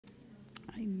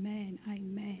Amen.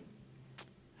 Amen.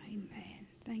 Amen.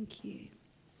 Thank you.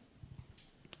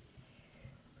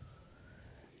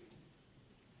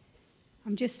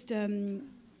 I'm just going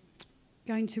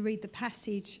to read the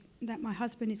passage that my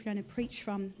husband is going to preach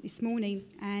from this morning,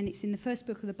 and it's in the first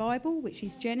book of the Bible, which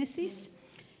is Genesis,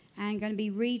 and I'm going to be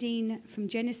reading from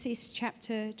Genesis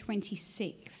chapter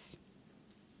 26.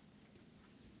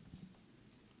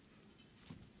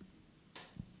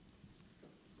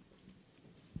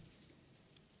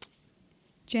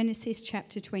 Genesis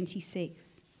chapter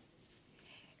 26.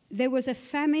 There was a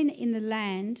famine in the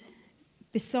land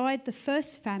beside the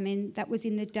first famine that was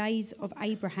in the days of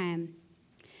Abraham.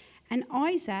 And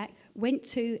Isaac went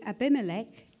to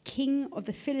Abimelech, king of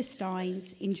the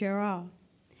Philistines, in Gerar.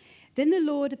 Then the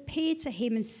Lord appeared to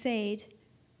him and said,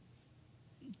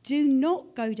 "Do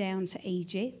not go down to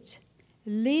Egypt.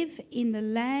 Live in the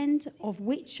land of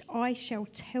which I shall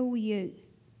tell you.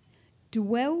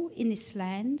 Dwell in this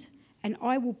land, and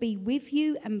I will be with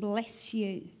you and bless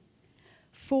you.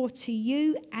 For to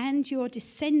you and your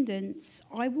descendants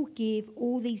I will give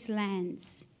all these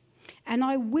lands, and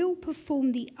I will perform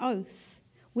the oath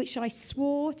which I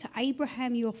swore to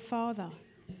Abraham your father.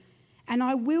 And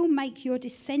I will make your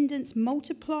descendants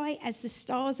multiply as the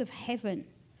stars of heaven.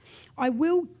 I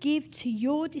will give to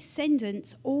your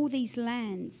descendants all these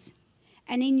lands,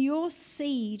 and in your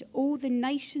seed all the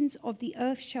nations of the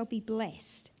earth shall be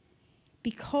blessed.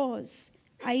 Because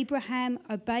Abraham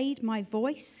obeyed my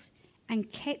voice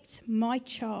and kept my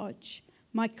charge,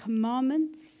 my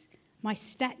commandments, my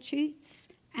statutes,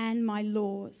 and my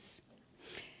laws."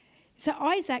 So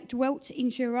Isaac dwelt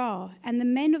in Gerar, and the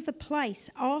men of the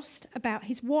place asked about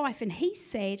his wife, and he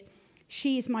said,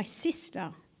 "She is my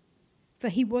sister." For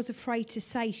he was afraid to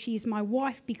say, "She is my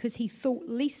wife," because he thought,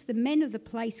 lest the men of the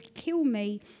place kill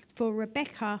me for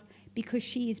Rebekah, because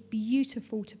she is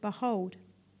beautiful to behold.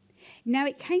 Now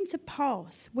it came to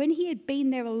pass, when he had been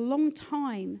there a long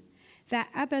time, that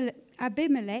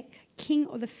Abimelech, king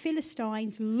of the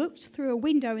Philistines, looked through a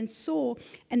window and saw,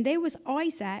 and there was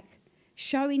Isaac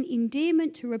showing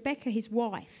endearment to Rebekah his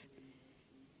wife.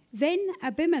 Then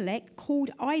Abimelech called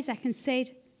Isaac and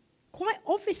said, "Quite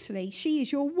obviously she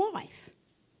is your wife.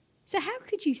 So how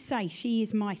could you say she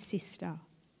is my sister?"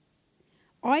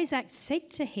 Isaac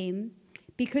said to him,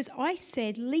 "Because I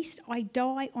said, lest I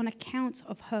die on account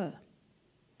of her."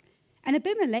 And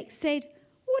Abimelech said,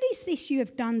 "What is this you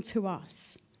have done to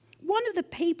us? One of the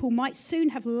people might soon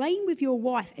have lain with your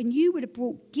wife, and you would have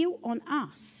brought guilt on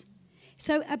us."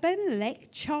 So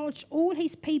Abimelech charged all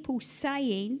his people,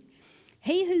 saying,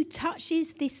 "He who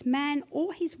touches this man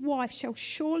or his wife shall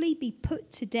surely be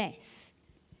put to death."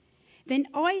 Then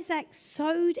Isaac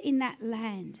sowed in that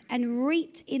land and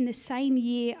reaped in the same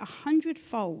year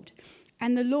 100-fold.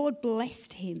 And the Lord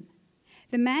blessed him.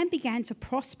 The man began to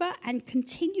prosper and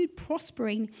continued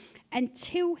prospering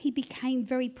until he became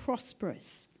very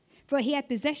prosperous. For he had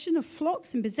possession of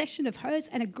flocks and possession of herds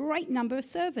and a great number of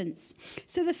servants.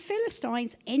 So the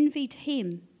Philistines envied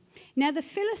him. Now the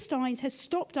Philistines had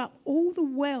stopped up all the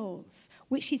wells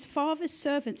which his father's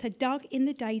servants had dug in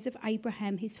the days of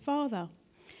Abraham his father,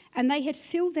 and they had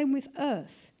filled them with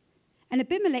earth. And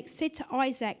Abimelech said to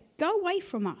Isaac, "Go away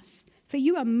from us, for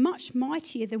you are much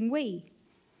mightier than we."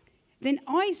 Then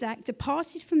Isaac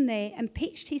departed from there and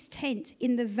pitched his tent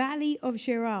in the valley of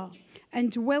Gerar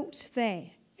and dwelt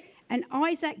there. And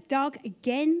Isaac dug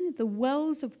again the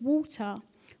wells of water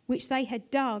which they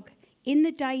had dug in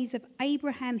the days of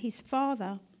Abraham his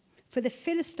father, for the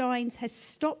Philistines had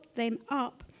stopped them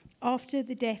up after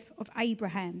the death of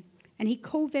Abraham. And he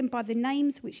called them by the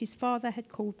names which his father had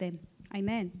called them.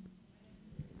 Amen.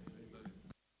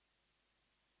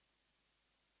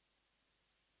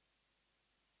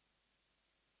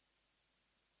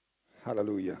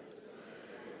 Hallelujah.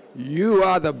 You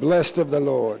are the blessed of the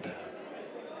Lord.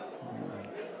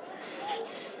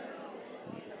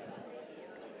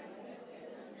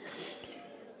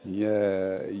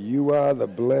 Yeah, you are the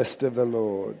blessed of the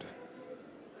Lord.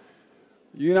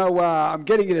 You know, I'm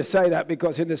getting you to say that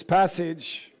because in this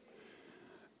passage,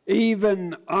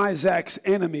 even Isaac's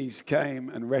enemies came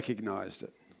and recognized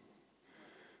it.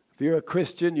 If you're a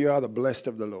Christian, you are the blessed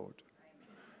of the Lord.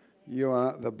 You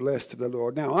are the blessed of the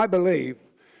Lord. Now, I believe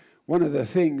one of the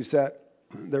things that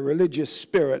the religious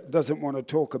spirit doesn't want to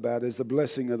talk about is the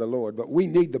blessing of the Lord. But we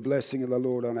need the blessing of the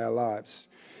Lord on our lives.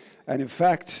 And in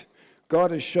fact,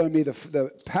 God has shown me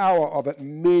the power of it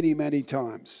many, many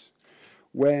times.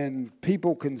 When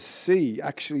people can see,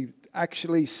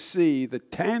 actually see the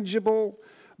tangible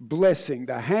blessing,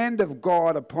 the hand of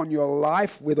God upon your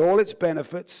life with all its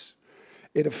benefits,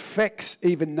 It affects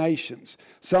even nations.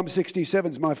 Psalm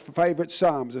 67 is my favorite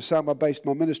psalm. It's a psalm I based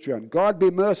my ministry on. God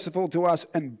be merciful to us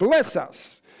and bless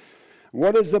us.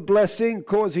 What is the blessing?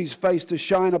 Cause his face to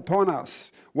shine upon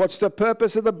us. What's the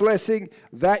purpose of the blessing?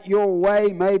 That your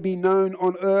way may be known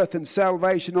on earth and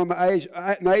salvation on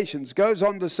the nations. Goes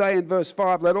on to say in verse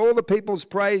 5, let all the peoples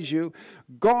praise you.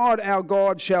 God, our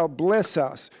God, shall bless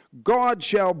us. God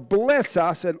shall bless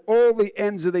us, and all the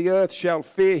ends of the earth shall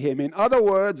fear him. In other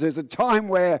words, there's a time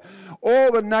where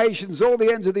all the nations, all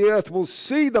the ends of the earth will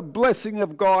see the blessing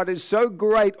of God is so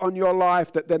great on your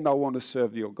life that then they'll want to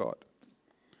serve your God.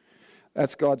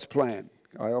 That's God's plan.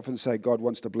 I often say God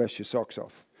wants to bless your socks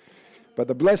off. But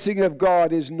the blessing of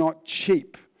God is not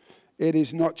cheap. It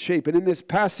is not cheap. And in this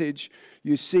passage,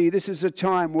 you see, this is a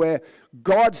time where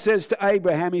God says to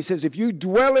Abraham, he says, if you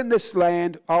dwell in this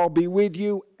land, I'll be with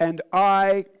you and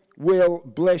I will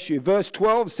bless you. Verse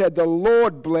 12 said the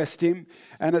Lord blessed him.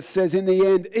 And it says in the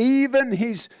end,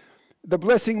 the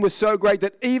blessing was so great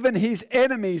that even his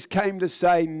enemies came to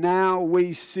say, now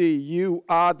we see you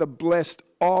are the blessed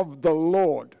of the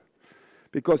Lord.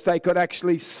 Because they could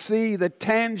actually see the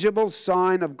tangible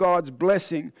sign of God's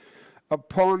blessing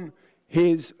upon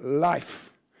his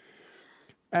life.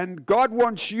 And God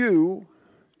wants you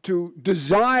to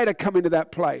desire to come into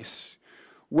that place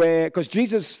where, because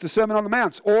Jesus, the Sermon on the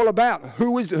Mount, is all about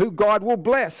who God will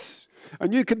bless.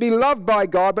 And you can be loved by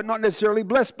God, but not necessarily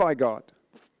blessed by God.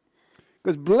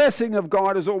 Because blessing of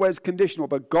God is always conditional.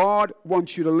 But God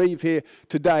wants you to leave here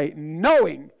today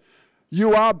knowing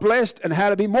you are blessed and how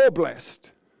to be more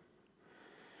blessed.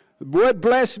 The word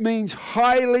blessed means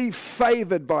highly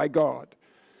favored by God.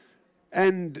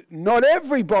 And not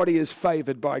everybody is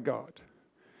favored by God.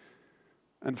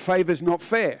 And favor is not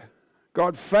fair.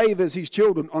 God favors his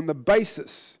children on the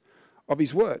basis of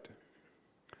his word.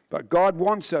 But God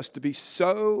wants us to be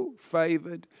so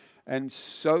favored and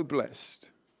so blessed.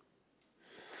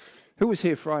 Who was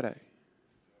here Friday?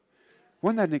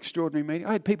 Wasn't that an extraordinary meeting?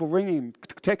 I had people ringing,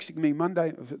 texting me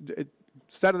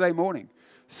Saturday morning,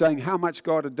 saying how much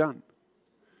God had done.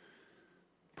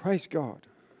 Praise God.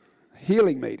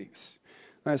 Healing meetings.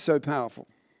 They're so powerful.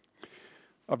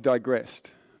 I've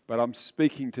digressed, but I'm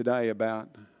speaking today about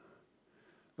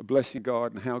the blessing of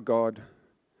God and how God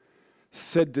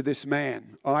said to this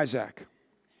man, Isaac,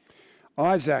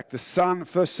 the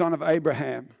first son of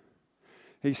Abraham,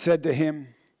 he said to him,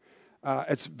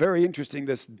 it's very interesting.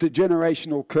 There's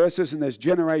generational curses and there's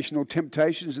generational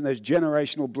temptations and there's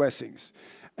generational blessings.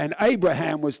 And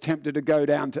Abraham was tempted to go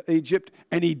down to Egypt,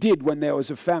 and he did when there was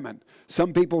a famine.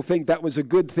 Some people think that was a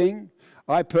good thing.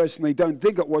 I personally don't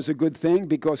think it was a good thing,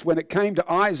 because when it came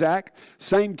to Isaac,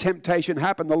 same temptation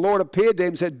happened. The Lord appeared to him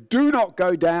and said, do not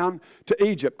go down to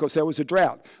Egypt, because there was a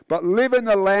drought. But live in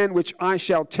the land which I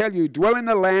shall tell you. Dwell in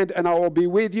the land, and I will be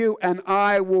with you, and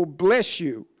I will bless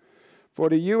you. For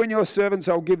to you and your servants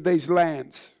I'll give these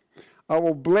lands. I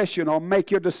will bless you, and I'll make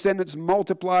your descendants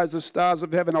multiply as the stars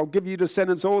of heaven. I'll give you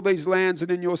descendants all these lands, and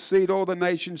in your seed all the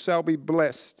nations shall be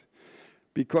blessed.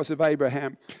 Because of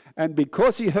Abraham. And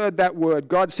because he heard that word,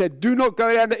 God said, do not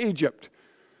go down to Egypt.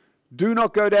 Do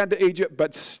not go down to Egypt,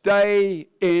 but stay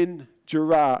in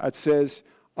Gerar. It says,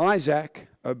 Isaac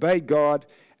obeyed God,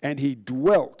 and he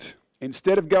dwelt.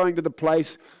 Instead of going to the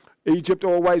place, Egypt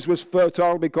always was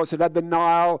fertile because it had the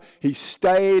Nile. He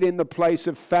stayed in the place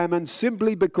of famine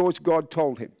simply because God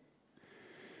told him.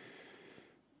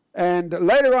 And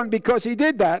later on, because he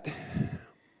did that,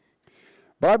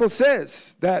 Bible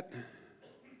says that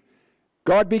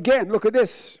God began, look at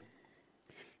this.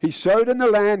 He sowed in the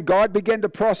land, God began to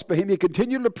prosper him. He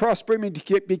continued to prosper him, he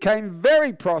became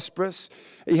very prosperous.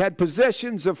 He had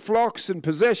possessions of flocks and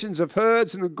possessions of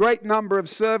herds and a great number of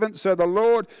servants. So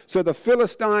the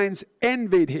Philistines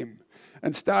envied him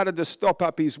and started to stop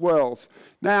up his wells.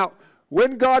 Now,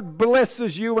 when God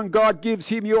blesses you and God gives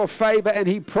him your favor and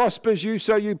he prospers you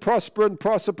so you prosper and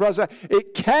prosper,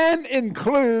 it can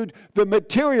include the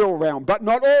material realm, but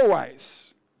not always.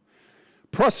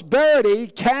 Prosperity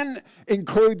can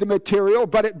include the material,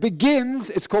 but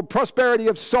it's called prosperity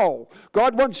of soul.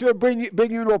 God wants you to bring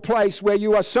you into a place where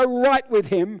you are so right with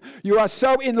him, you are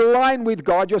so in line with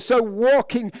God, you're so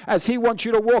walking as he wants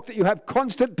you to walk that you have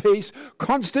constant peace,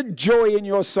 constant joy in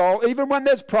your soul, even when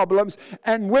there's problems.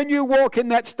 And when you walk in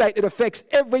that state, it affects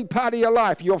every part of your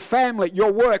life, your family,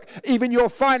 your work, even your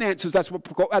finances. That's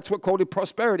what called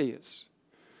prosperity is.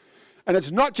 And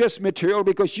it's not just material,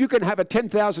 because you can have a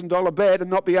 $10,000 bed and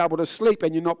not be able to sleep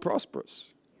and you're not prosperous.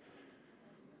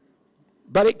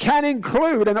 But it can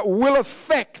include, and it will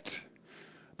affect,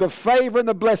 the favor and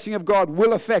the blessing of God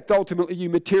will affect ultimately you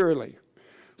materially.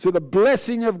 So the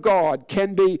blessing of God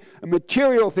can be a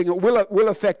material thing. It will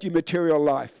affect your material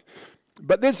life.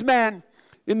 But this man,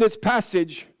 in this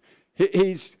passage,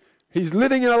 he's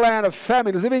living in a land of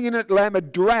famine. He's living in a land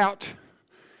of drought.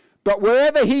 But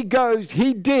wherever he goes,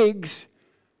 he digs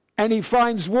and he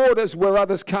finds waters where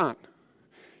others can't.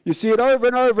 You see it over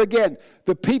and over again.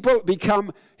 The people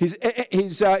become, he's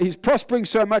prospering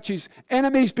so much, his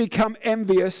enemies become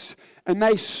envious, and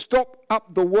they stop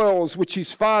up the wells which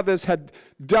his fathers had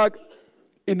dug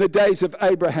in the days of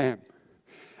Abraham.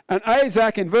 And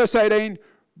Isaac, in verse 18,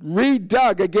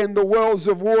 redug again the wells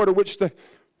of water which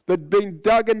had been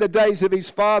dug in the days of his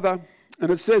father.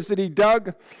 And it says that he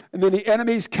dug, and then the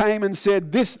enemies came and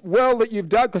said, this well that you've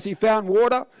dug, because he found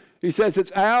water, he says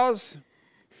it's ours.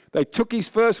 They took his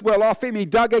first well off him. He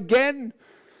dug again.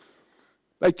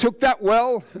 They took that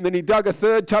well, and then he dug a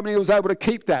third time, and he was able to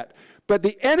keep that. But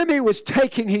the enemy was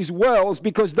taking his wells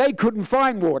because they couldn't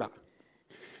find water.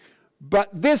 But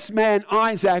this man,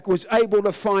 Isaac, was able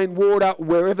to find water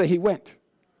wherever he went.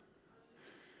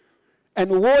 And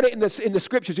water in the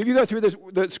scriptures, if you go through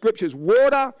the scriptures,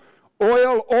 water,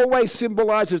 oil always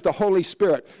symbolizes the Holy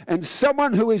Spirit. And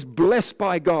someone who is blessed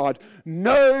by God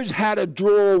knows how to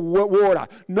draw water,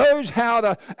 knows how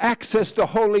to access the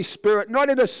Holy Spirit, not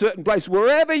in a certain place.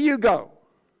 Wherever you go,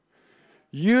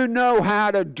 you know how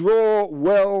to draw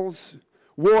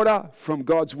water from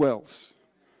God's wells.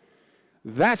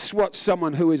 That's what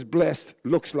someone who is blessed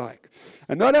looks like.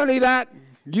 And not only that,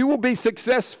 you will be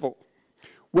successful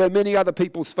where many other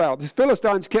people's failed. The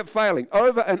Philistines kept failing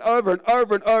over and over and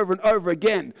over and over and over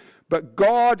again. But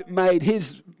God made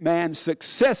his man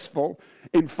successful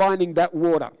in finding that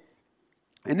water.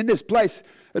 And in this place,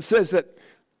 it says that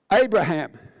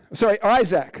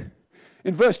Isaac,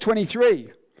 in verse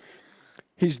 23,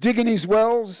 he's digging his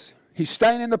wells. He's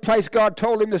staying in the place God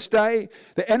told him to stay.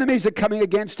 The enemies are coming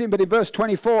against him. But in verse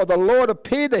 24, the Lord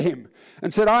appeared to him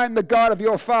and said, I am the God of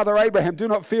your father Abraham. Do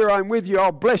not fear, I am with you.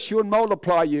 I'll bless you and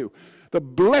multiply you. The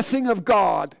blessing of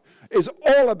God is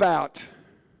all about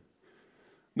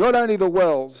not only the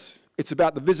wells, it's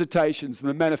about the visitations and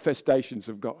the manifestations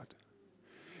of God.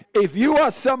 If you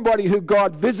are somebody who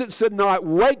God visits at night,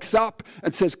 wakes up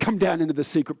and says, come down into the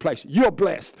secret place, you're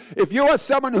blessed. If you are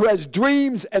someone who has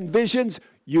dreams and visions,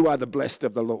 you are the blessed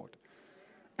of the Lord.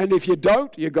 And if you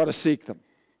don't, you've got to seek them.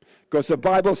 Because the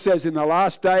Bible says in the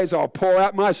last days, I'll pour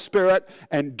out my spirit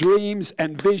and dreams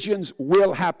and visions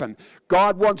will happen.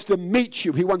 God wants to meet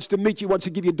you. He wants to meet you. He wants to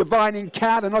give you divine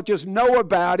encounter, not just know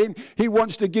about him. He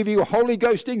wants to give you Holy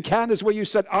Ghost encounters where you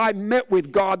said, I met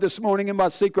with God this morning in my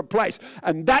secret place.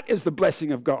 And that is the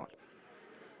blessing of God.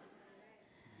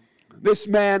 This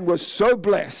man was so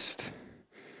blessed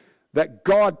that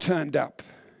God turned up.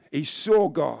 He saw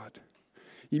God.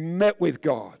 He met with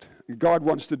God. God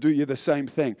wants to do you the same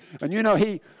thing. And you know,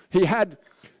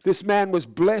 this man was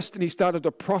blessed and he started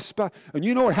to prosper. And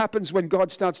you know what happens when God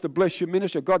starts to bless your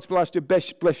ministry? God starts to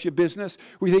bless your business.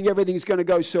 We think everything's going to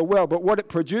go so well. But what it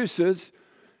produces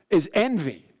is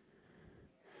envy.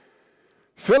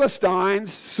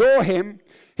 Philistines saw him.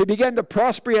 He began to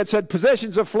prosper. He had said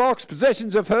possessions of flocks,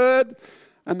 possessions of herd.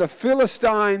 And the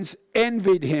Philistines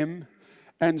envied him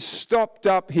and stopped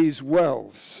up his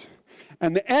wells.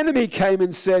 And the enemy came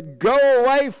and said, go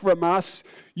away from us.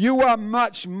 You are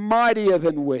much mightier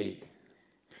than we.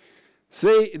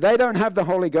 See, they don't have the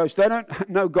Holy Ghost. They don't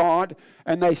know God.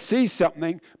 And they see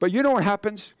something. But you know what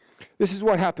happens? This is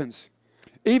what happens.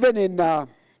 Even in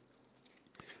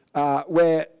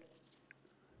where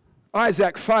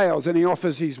Isaac fails and he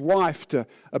offers his wife to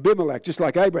Abimelech, just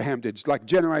like Abraham did, just like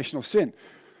generational sin.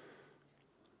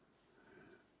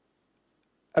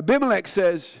 Abimelech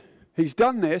says, he's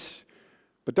done this,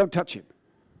 but don't touch him.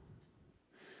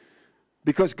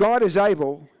 Because God is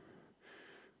able,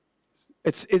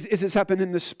 it's happened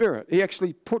in the spirit. He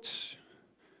actually puts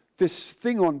this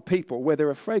thing on people where they're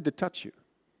afraid to touch you.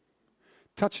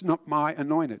 Touch not my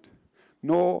anointed,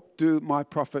 nor do my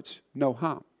prophets no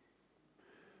harm.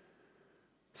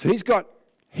 So he's got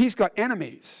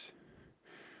enemies.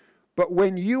 But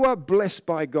when you are blessed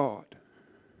by God,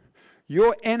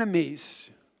 your enemies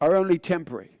are only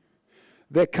temporary.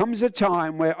 There comes a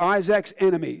time where Isaac's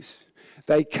enemies,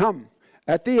 they come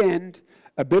at the end.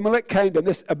 Abimelech came to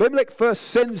this. Abimelech first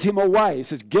sends him away. He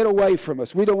says, get away from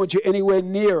us. We don't want you anywhere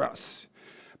near us.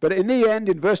 But in the end,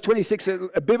 in verse 26,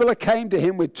 Abimelech came to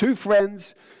him with two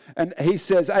friends. And he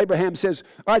says,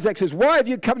 Isaac says, why have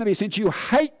you come to me since you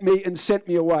hate me and sent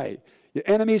me away? Your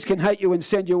enemies can hate you and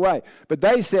send you away. But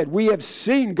they said, we have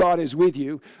seen God is with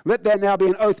you. Let there now be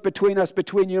an oath between us,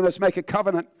 between you, and let's make a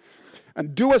covenant.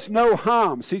 and do us no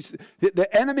harm. See, the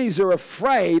enemies are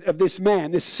afraid of this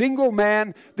man, this single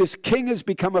man. This king has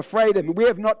become afraid of him. We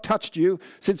have not touched you,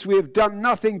 since we have done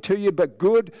nothing to you but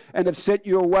good, and have sent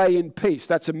you away in peace.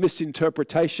 That's a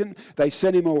misinterpretation. They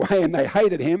sent him away and they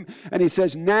hated him. And he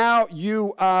says, now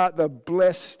you are the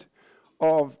blessed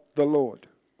of the Lord.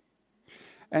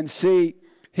 And see,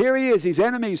 here he is, his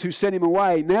enemies who sent him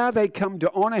away. Now they come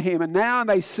to honor him, and now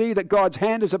they see that God's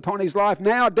hand is upon his life.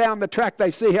 Now down the track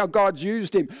they see how God's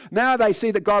used him. Now they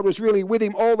see that God was really with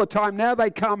him all the time. Now they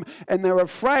come and they're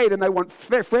afraid and they want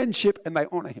friendship and they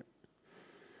honor him.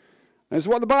 That's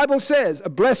what the Bible says. A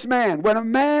blessed man, when a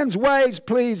man's ways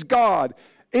please God,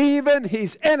 even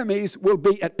his enemies will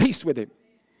be at peace with him.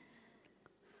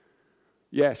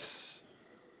 Yes.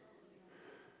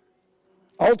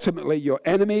 Ultimately, your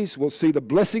enemies will see the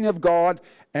blessing of God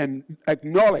and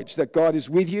acknowledge that God is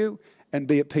with you and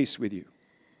be at peace with you.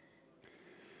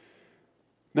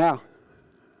 Now,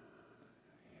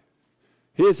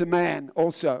 here's a man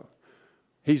also.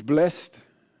 He's blessed,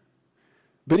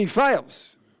 but he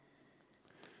fails.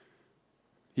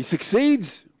 He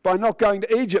succeeds by not going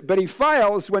to Egypt, but he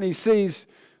fails when he sees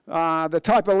the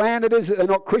type of land it is. They're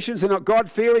not Christians, they're not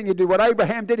God-fearing. He did what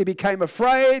Abraham did. He became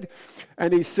afraid,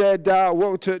 and he said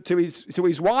to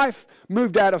his wife,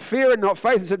 moved out of fear and not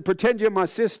faith, and said, pretend you're my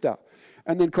sister.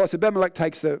 And then, of course, Abimelech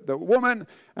takes the woman,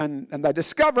 and they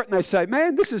discover it, and they say,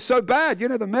 man, this is so bad. You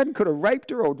know, the men could have raped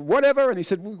her or whatever. And he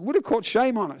said, we would have caught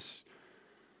shame on us.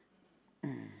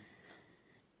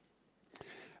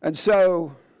 And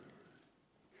so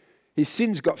his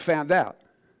sins got found out.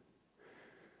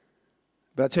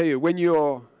 But I tell you, when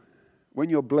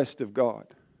you're blessed of God,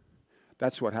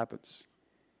 that's what happens.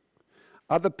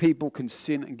 Other people can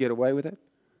sin and get away with it.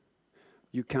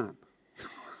 You can't.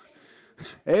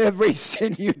 Every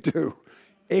sin you do,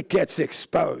 it gets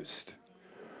exposed.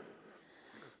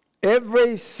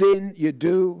 Every sin you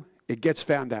do, it gets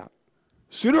found out.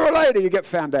 Sooner or later, you get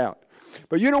found out.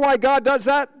 But you know why God does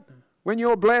that? When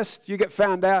you're blessed, you get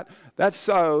found out. That's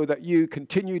so that you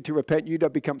continue to repent. You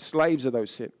don't become slaves of those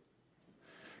sins.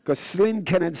 Because sin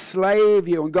can enslave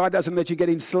you, and God doesn't let you get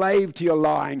enslaved to your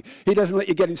lying. He doesn't let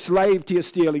you get enslaved to your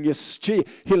stealing.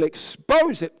 He'll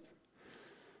expose it.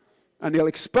 And he'll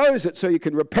expose it so you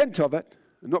can repent of it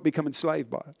and not become enslaved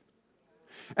by it.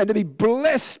 And to be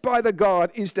blessed by the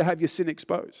God is to have your sin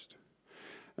exposed.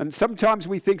 And sometimes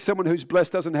we think someone who's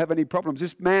blessed doesn't have any problems.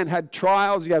 This man had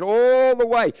trials. He had all the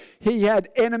way. He had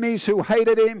enemies who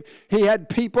hated him. He had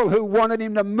people who wanted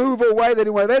him to move away. They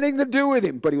didn't want anything to do with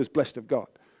him. But he was blessed of God.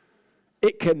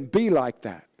 It can be like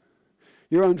that.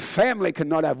 Your own family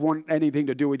cannot want anything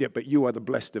to do with you, but you are the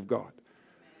blessed of God.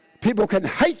 People can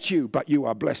hate you, but you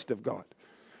are blessed of God.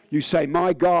 You say,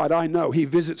 my God, I know He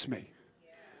visits me.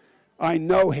 I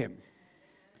know Him.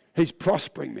 He's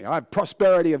prospering me. I have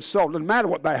prosperity of soul. Doesn't matter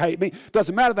what they hate me.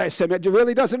 Doesn't matter they send me. It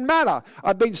really doesn't matter.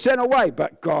 I've been sent away,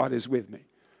 but God is with me.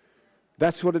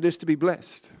 That's what it is to be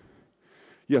blessed.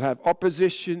 You'll have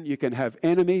opposition. You can have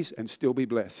enemies and still be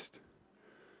blessed.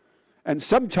 And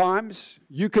sometimes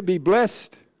you can be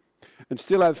blessed and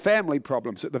still have family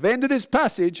problems. At the end of this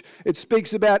passage, it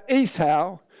speaks about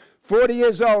Esau. 40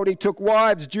 years old, he took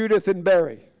wives, Judith and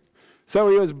Beri. So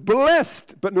he was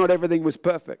blessed, but not everything was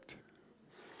perfect.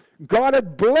 God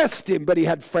had blessed him, but he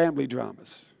had family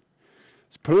dramas.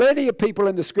 There's plenty of people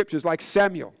in the scriptures, like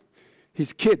Samuel.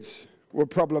 His kids were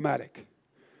problematic.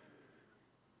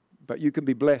 But you can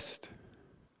be blessed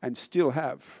and still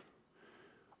have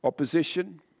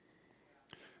opposition.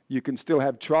 You can still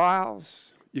have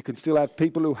trials. You can still have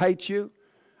people who hate you.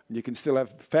 And you can still have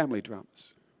family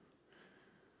dramas.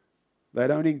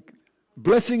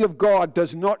 Blessing of God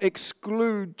does not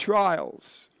exclude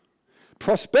trials.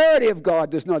 Prosperity of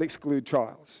God does not exclude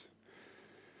trials.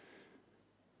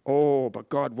 Oh, but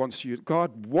God wants you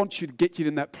to get you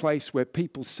in that place where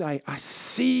people say, I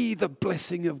see the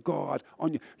blessing of God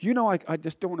on you. You know, I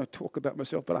just don't want to talk about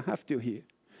myself, but I have to here.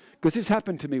 Because this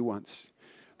happened to me once.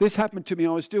 This happened to me.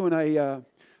 I was doing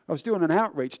an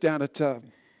outreach down at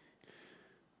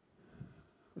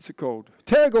what's it called?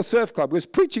 Terrigal Surf Club. I was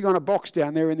preaching on a box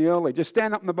down there in the early, just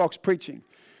stand up in the box preaching.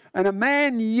 And a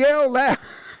man yelled out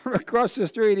across the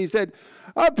street. He said,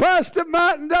 oh, Pastor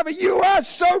Martin W., you are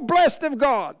so blessed of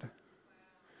God.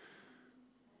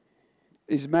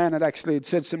 His man had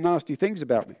said some nasty things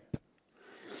about me.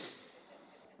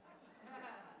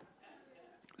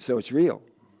 So it's real.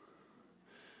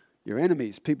 Your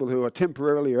enemies, people who are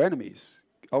temporarily your enemies,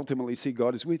 ultimately see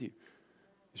God is with you.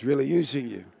 He's really using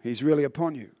you. He's really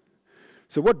upon you.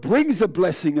 So what brings the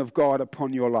blessing of God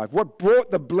upon your life? What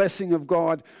brought the blessing of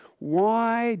God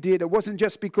Why did, it wasn't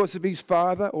just because of his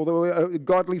father, although a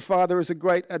godly father is a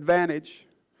great advantage.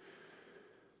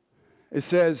 It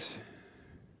says,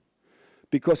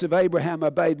 because if Abraham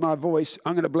obeyed my voice,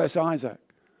 I'm going to bless Isaac.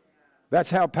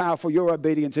 That's how powerful your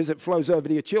obedience is. It flows over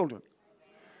to your children.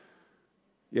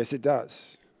 Yes, it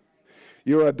does.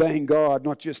 You're obeying God,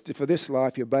 not just for this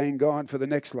life, you're obeying God for the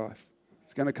next life.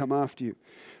 It's going to come after you.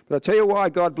 But I'll tell you why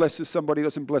God blesses somebody who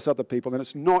doesn't bless other people, and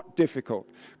it's not difficult.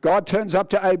 God turns up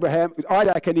to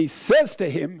Isaac, and he says to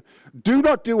him, do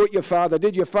not do what your father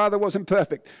did. Your father wasn't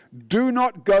perfect. Do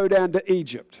not go down to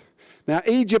Egypt. Now,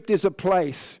 Egypt is a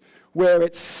place where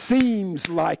it seems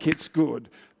like it's good.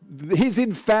 He's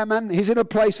in famine, he's in a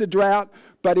place of drought,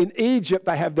 but in Egypt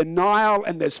they have the Nile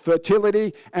and there's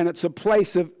fertility, and it's a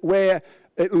place of where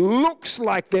it looks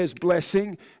like there's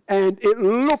blessing, and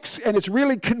it's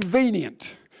really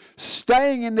convenient.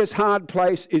 Staying in this hard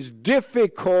place is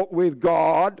difficult with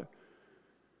God,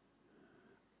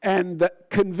 and the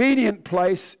convenient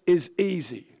place is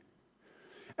easy.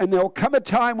 And there will come a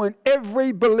time when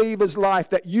every believer's life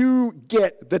that you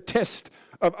get the test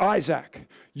of Isaac.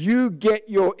 You get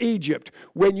your Egypt.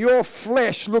 When your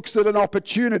flesh looks at an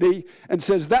opportunity and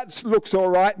says, that looks all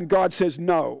right, and God says,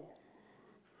 no.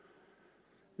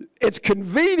 It's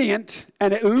convenient,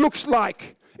 and it looks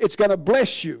like it's going to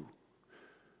bless you.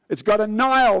 It's got a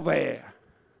Nile there.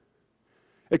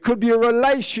 It could be a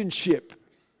relationship.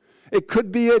 It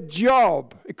could be a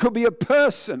job. It could be a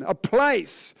person, a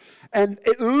place. And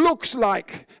it looks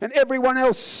like, and everyone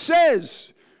else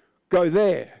says, go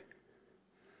there.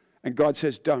 And God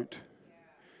says, don't.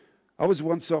 I was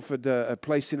once offered a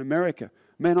place in America.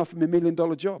 A man offered me $1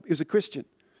 million job. He was a Christian.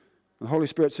 The Holy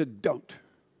Spirit said, don't.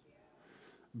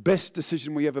 Best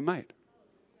decision we ever made.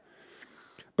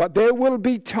 But there will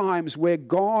be times where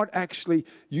God actually,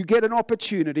 you get an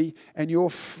opportunity and your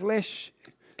flesh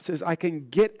says, I can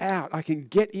get out, I can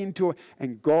get into it,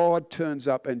 and God turns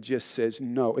up and just says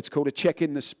no. It's called a check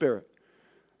in the spirit.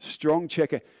 Strong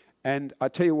checker. And I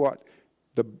tell you what,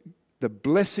 the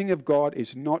blessing of God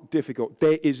is not difficult.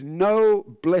 There is no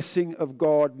blessing of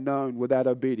God known without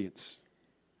obedience.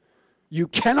 You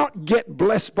cannot get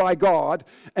blessed by God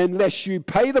unless you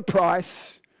pay the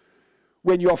price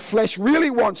when your flesh really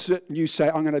wants it and you say,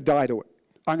 I'm going to die to it.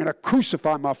 I'm going to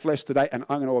crucify my flesh today and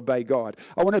I'm going to obey God.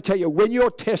 I want to tell you, when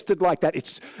you're tested like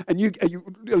that, and you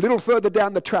a little further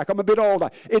down the track, I'm a bit older,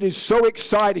 it is so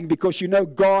exciting because you know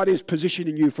God is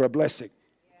positioning you for a blessing.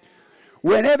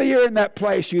 Whenever you're in that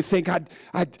place, you think,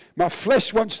 my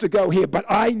flesh wants to go here, but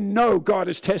I know God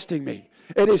is testing me.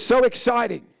 It is so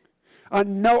exciting. I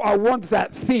know I want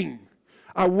that thing.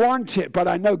 I want it, but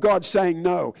I know God's saying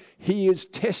no. He is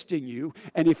testing you,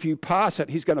 and if you pass it,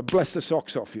 He's going to bless the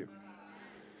socks off you.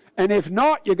 And if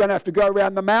not, you're going to have to go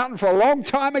around the mountain for a long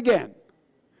time again.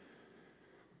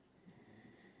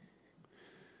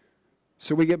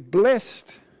 So we get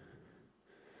blessed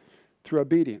through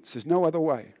obedience. There's no other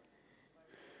way.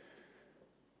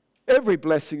 Every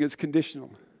blessing is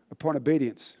conditional upon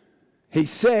obedience. He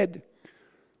said,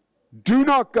 do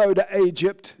not go to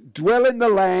Egypt, dwell in the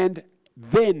land,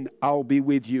 then I'll be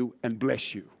with you and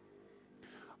bless you.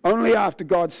 Only after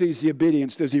God sees the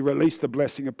obedience does He release the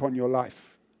blessing upon your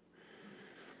life.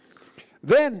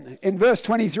 Then in verse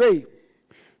 25,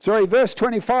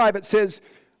 it says,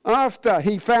 after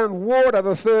he found water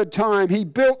the third time, he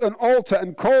built an altar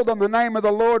and called on the name of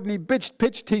the Lord, and he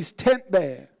pitched his tent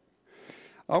there.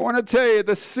 I want to tell you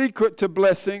the secret to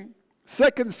blessing,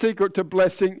 second secret to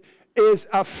blessing, is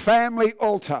a family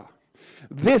altar.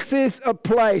 This is a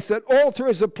place, an altar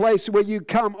is a place where you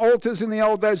come. Altars in the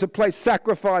old days, a place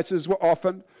sacrifices were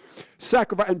often.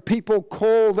 And people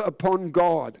called upon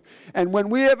God. And when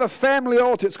we have a family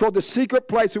altar, it's called the secret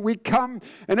place, and we come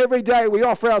and every day we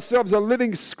offer ourselves a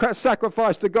living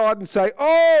sacrifice to God and say,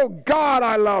 oh God,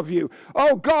 I love you.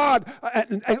 Oh God,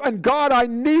 and God, I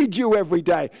need you every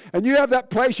day. And you have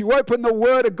that place, you open the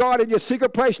Word of God in your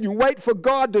secret place and you wait for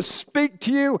God to speak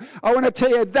to you. I want to tell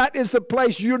you, that is the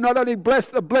place you not only bless,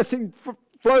 the blessing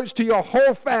flows to your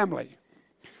whole family.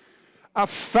 A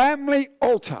family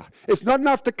altar. It's not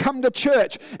enough to come to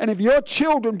church. And if your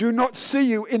children do not see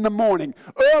you in the morning,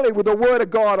 early with the Word of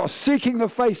God or seeking the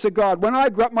face of God. When I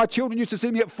grew up, my children used to see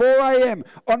me at 4 a.m.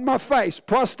 on my face,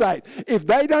 prostrate. If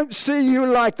they don't see you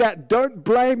like that, don't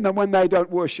blame them when they don't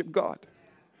worship God.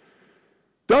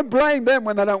 Don't blame them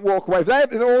when they don't walk away. If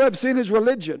all they've seen is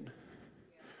religion.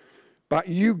 But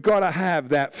you've got to have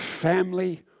that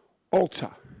family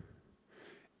altar.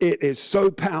 It is so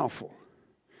powerful.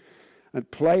 A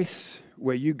place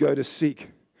where you go to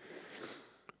seek.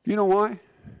 You know why?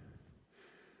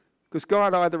 Because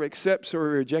God either accepts or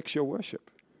rejects your worship.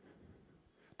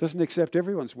 Doesn't accept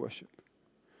everyone's worship.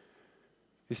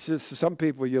 He says to some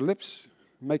people, your lips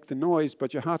make the noise,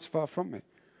 but your heart's far from me.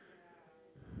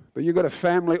 But you've got a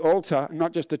family altar,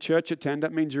 not just a church attend.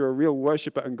 That means you're a real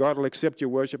worshiper, and God will accept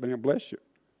your worship and He'll bless you.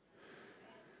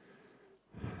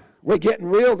 We're getting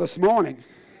real this morning.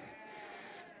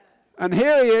 And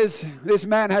here he is. This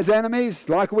man has enemies,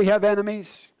 like we have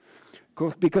enemies.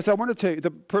 Because I want to tell you,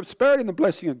 the prosperity and the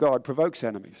blessing of God provokes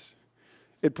enemies.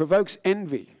 It provokes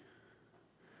envy.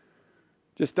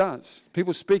 Just does.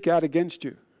 People speak out against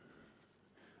you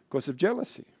because of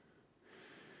jealousy.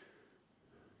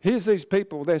 Here's these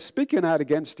people, they're speaking out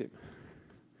against him,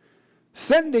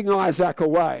 sending Isaac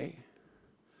away,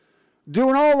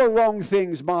 doing all the wrong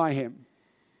things by him.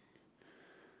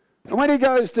 And when he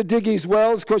goes to dig his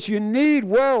wells, because you need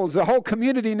wells, the whole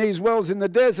community needs wells in the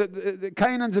desert.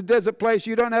 Canaan's a desert place.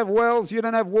 You don't have wells, you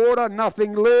don't have water,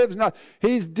 nothing lives.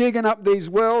 He's digging up these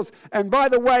wells. And by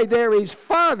the way, they're his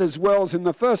father's wells in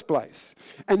the first place.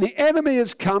 And the enemy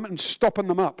has come and stopping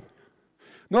them up.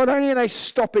 Not only are they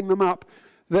stopping them up,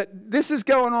 that this is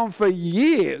going on for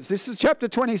years. This is chapter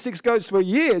 26 goes for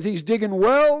years. He's digging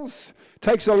wells.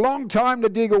 Takes a long time to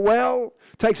dig a well.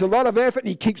 Takes a lot of effort, and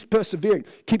he keeps persevering,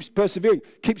 keeps persevering,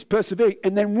 keeps persevering.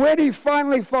 And then when he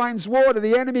finally finds water,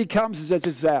 the enemy comes and says,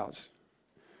 this is ours.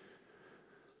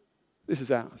 This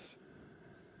is ours.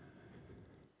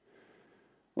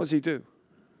 What does he do?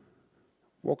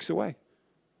 Walks away.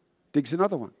 Digs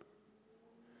another one.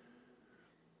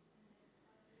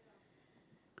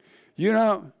 You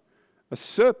know, a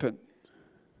serpent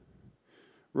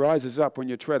rises up when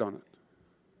you tread on it.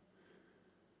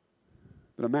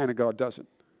 But a man of God doesn't.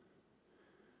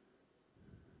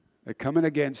 They're coming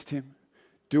against him,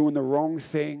 doing the wrong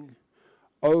thing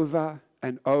over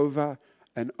and over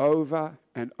and over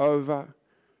and over,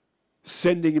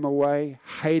 sending him away,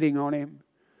 hating on him,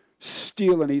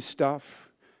 stealing his stuff.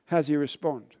 How's he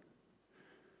respond?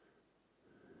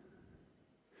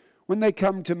 When they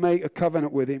come to make a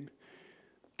covenant with him,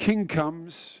 king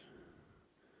comes,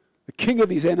 the king of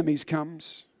his enemies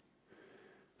comes,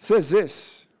 says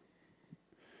this.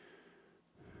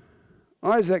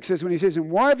 Isaac says when he says,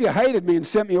 and why have you hated me and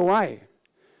sent me away?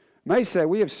 And they say,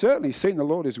 we have certainly seen the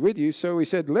Lord is with you. So he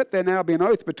said, let there now be an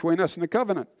oath between us and the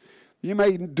covenant. You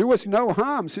may do us no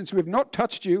harm, since we have not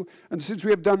touched you, and since we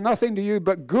have done nothing to you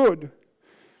but good,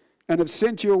 and have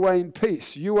sent you away in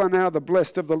peace. You are now the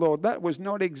blessed of the Lord. That was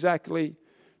not exactly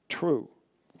true.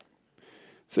 It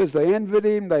says they envied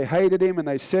him, they hated him, and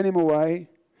they sent him away.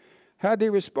 How did he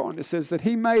respond? It says that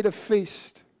he made a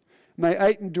feast, and they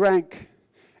ate and drank,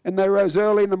 and they rose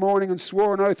early in the morning and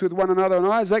swore an oath with one another. And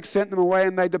Isaac sent them away,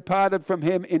 and they departed from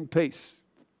him in peace.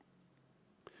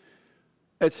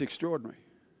 It's extraordinary.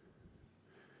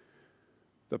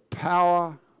 The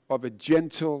power of a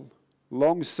gentle,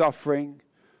 long-suffering,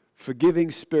 forgiving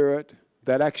spirit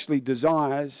that actually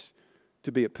desires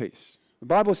to be at peace. The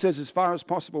Bible says, as far as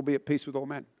possible, be at peace with all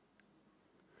men.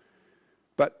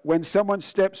 But when someone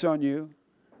steps on you,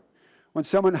 when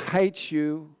someone hates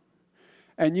you,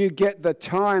 and you get the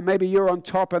time, maybe you're on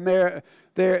top and and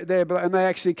they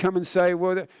actually come and say,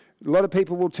 well, a lot of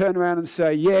people will turn around and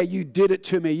say, yeah, you did it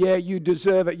to me. Yeah, you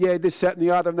deserve it. Yeah, this, that, and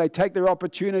the other. And they take their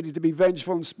opportunity to be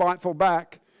vengeful and spiteful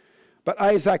back. But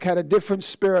Isaac had a different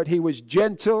spirit. He was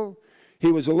gentle.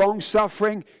 He was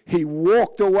long-suffering. He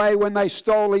walked away when they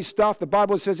stole his stuff. The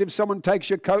Bible says if someone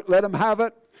takes your coat, let them have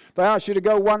it. If they ask you to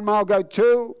go 1 mile, go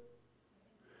 2.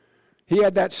 He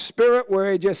had that spirit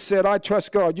where he just said, I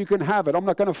trust God, you can have it. I'm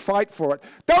not going to fight for it.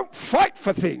 Don't fight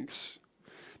for things.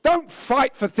 Don't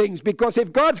fight for things, because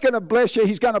if God's going to bless you,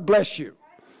 He's going to bless you.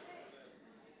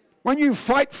 When you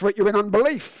fight for it, you're in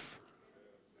unbelief.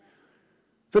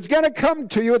 If it's going to come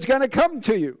to you, it's going to come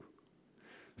to you.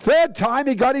 Third time,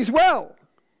 he got his well.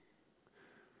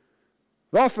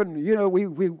 Often, you know,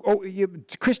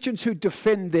 Christians who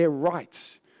defend their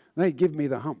rights, they give me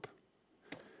the hump.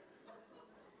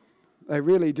 They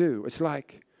really do. It's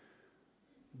like,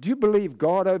 do you believe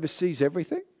God oversees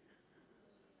everything?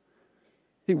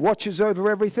 He watches over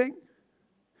everything?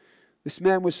 This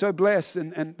man was so blessed,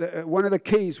 and one of the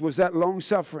keys was that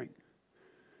long-suffering.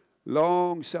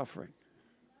 Long-suffering.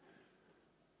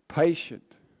 Patient.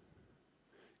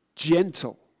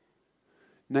 Gentle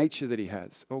nature that he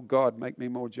has. Oh God, make me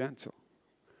more gentle.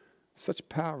 Such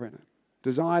power in it.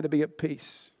 Desire to be at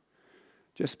peace.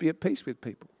 Just be at peace with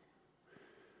people.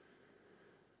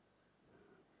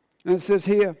 And it says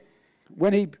here,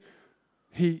 when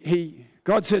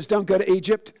God says, don't go to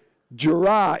Egypt,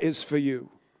 Gerar is for you.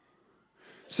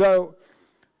 So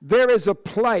there is a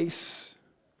place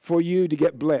for you to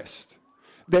get blessed.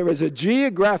 There is a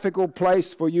geographical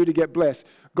place for you to get blessed.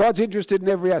 God's interested in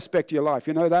every aspect of your life.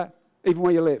 You know that? Even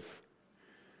where you live.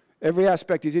 Every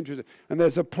aspect He's interested. And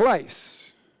there's a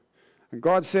place. And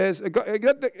God says,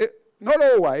 not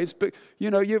always, but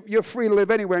you're free to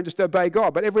live anywhere and just obey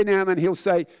God. But every now and then He'll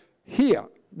say, here,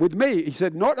 with me. He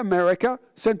said, not America,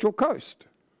 Central Coast.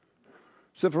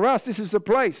 So for us, this is the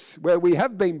place where we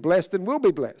have been blessed and will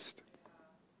be blessed.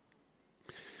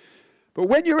 But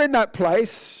when you're in that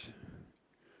place,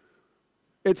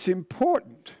 it's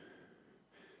important.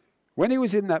 When he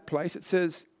was in that place, it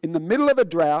says, in the middle of a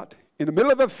drought, in the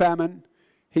middle of a famine,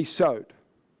 he sowed.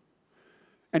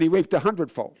 And he reaped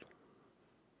 100-fold.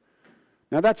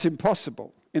 Now that's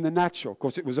impossible in the natural,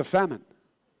 because it was a famine.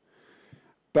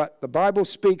 But the Bible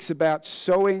speaks about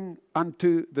sowing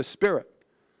unto the Spirit.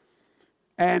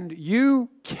 And you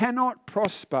cannot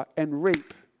prosper and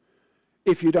reap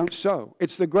if you don't sow.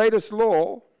 It's the greatest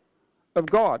law of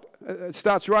God. It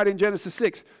starts right in Genesis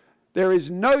 6. There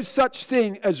is no such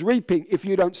thing as reaping if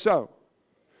you don't sow.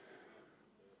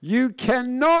 You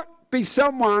cannot be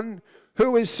someone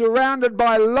who is surrounded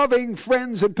by loving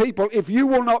friends and people if you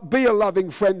will not be a loving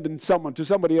friend and someone to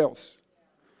somebody else.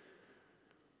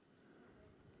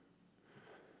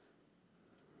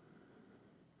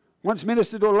 Once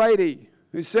ministered to a lady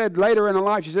who said later in her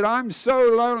life, she said, I'm so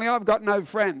lonely, I've got no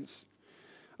friends.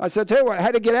 I said, tell you what,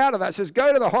 how to get out of that? She says,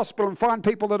 go to the hospital and find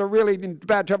people that are really in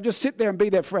bad trouble. Just sit there and be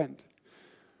their friend.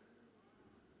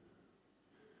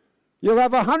 You'll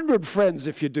have 100 friends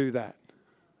if you do that.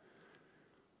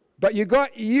 But you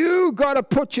got to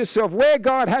put yourself where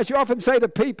God has you. I often say to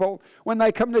people when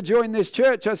they come to join this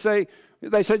church,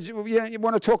 they said, you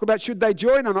want to talk about should they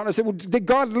join or not? I said, well, did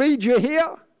God lead you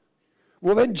here?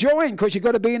 Well, then join, because you've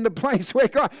got to be in the place where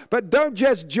God... But don't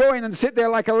just join and sit there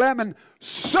like a lamb and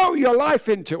sow your life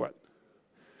into it.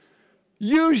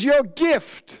 Use your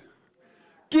gift.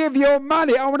 Give your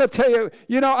money. I want to tell you,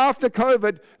 after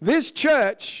COVID, this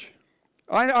church...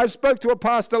 I spoke to a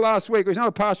pastor last week. He's not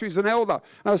a pastor, he's an elder.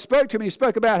 And I spoke to him. He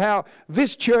spoke about how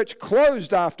this church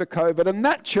closed after COVID, and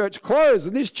that church closed,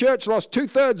 and this church lost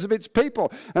 2/3 of its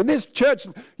people. And this church,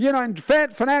 in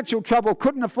financial trouble,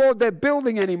 couldn't afford their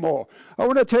building anymore. I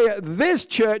want to tell you, this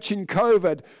church in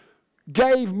COVID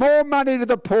gave more money to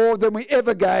the poor than we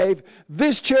ever gave.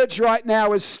 This church right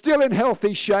now is still in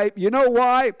healthy shape. You know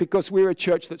why? Because we're a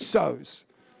church that sows.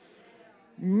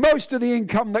 Most of the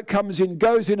income that comes in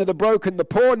goes into the broken, the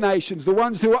poor nations, the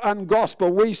ones who are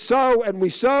ungospel. We sow and we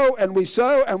sow and we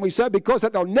sow and we sow because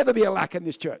there'll never be a lack in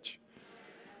this church.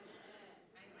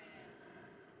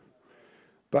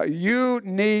 But you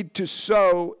need to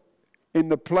sow in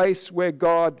the place where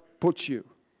God puts you.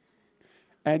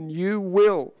 And you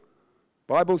will.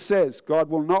 The Bible says God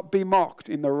will not be mocked.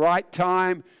 In the right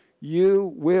time,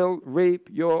 you will reap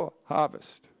your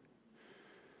harvest.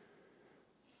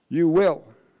 You will.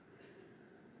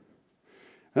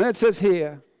 And it says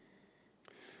here,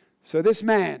 so this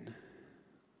man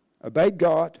obeyed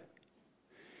God,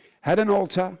 had an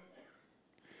altar,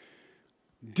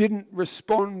 didn't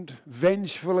respond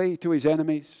vengefully to his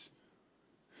enemies,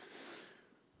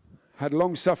 had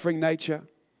long-suffering nature.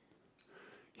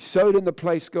 He sowed in the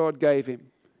place God gave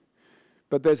him.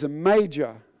 But there's a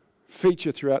major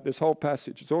feature throughout this whole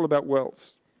passage. It's all about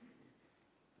wells.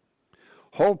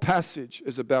 Whole passage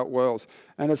is about wells.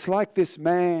 And it's like this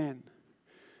man,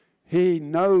 he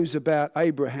knows about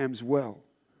Abraham's well.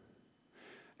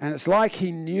 And it's like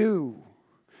he knew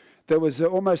there was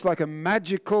almost like a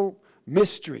magical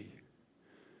mystery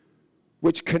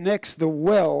which connects the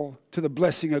well to the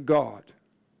blessing of God.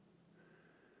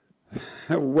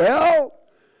 A well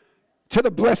to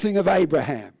the blessing of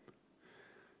Abraham.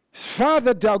 His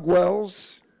father dug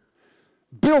wells,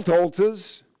 built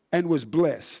altars, and was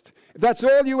blessed. If that's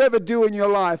all you ever do in your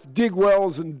life, dig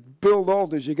wells and build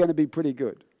altars, you're going to be pretty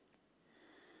good.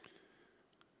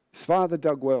 His father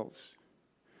dug wells.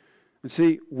 And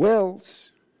see,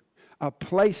 wells are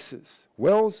places.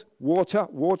 Wells, water,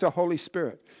 Holy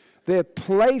Spirit. They're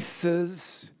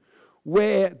places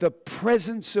where the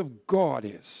presence of God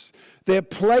is. They're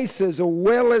places, a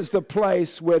well is the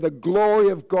place where the glory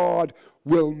of God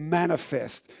will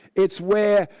manifest. It's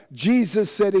where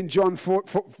Jesus said in John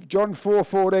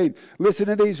 4:14, listen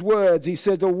to these words. He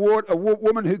said, a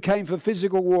woman who came for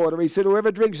physical water. He said,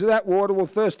 whoever drinks of that water will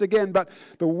thirst again, but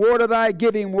the water that I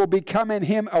give him will become in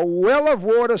him a well of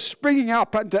water springing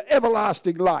up unto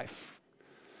everlasting life.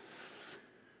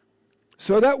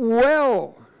 So that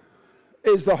well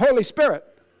is the Holy Spirit.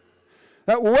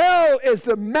 That well is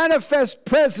the manifest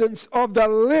presence of the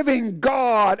living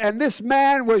God. And this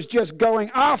man was just going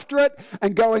after it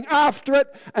and going after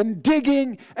it and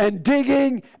digging and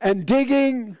digging and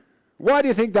digging. Why do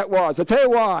you think that was? I'll tell you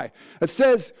why. It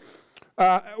says,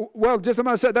 just a moment,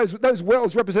 I said those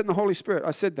wells represent the Holy Spirit.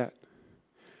 I said that.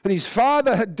 And his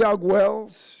father had dug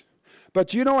wells.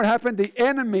 But you know what happened? The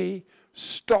enemy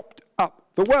stopped up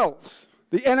the wells.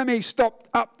 The enemy stopped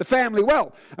up the family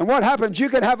well. And what happens? You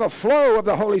can have a flow of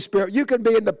the Holy Spirit. You can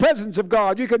be in the presence of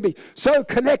God. You can be so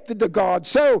connected to God,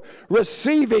 so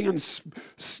receiving and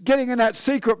getting in that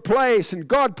secret place and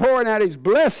God pouring out his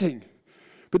blessing.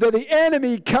 But then the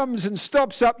enemy comes and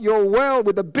stops up your well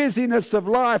with the busyness of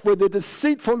life, with the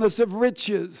deceitfulness of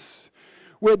riches,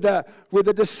 with the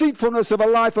deceitfulness of a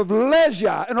life of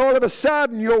leisure. And all of a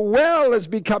sudden your well has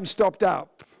become stopped up.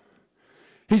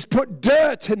 He's put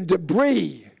dirt and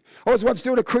debris. I was once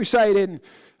doing a crusade in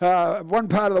one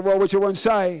part of the world, which I won't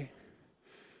say,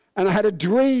 and I had a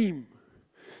dream.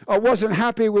 I wasn't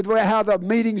happy with how the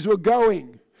meetings were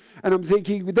going. And I'm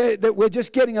thinking that we're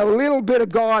just getting a little bit of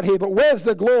God here, but where's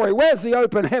the glory? Where's the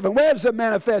open heaven? Where's the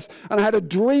manifest? And I had a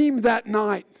dream that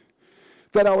night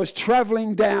that I was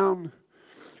traveling down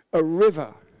a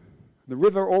river. The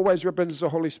river always represents the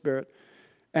Holy Spirit,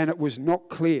 and it was not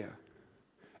clear.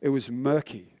 It was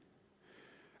murky.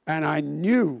 And I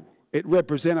knew it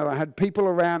represented, I had people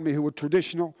around me who were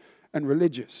traditional and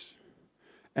religious.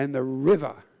 And the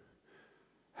river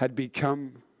had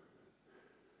become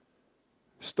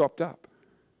stopped up.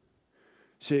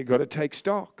 So you've got to take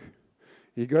stock.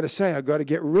 You've got to say, I've got to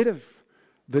get rid of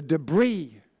the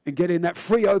debris and get in that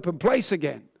free open place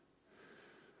again.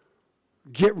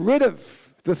 Get rid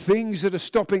of the things that are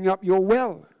stopping up your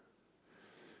well.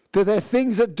 There are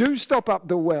things that do stop up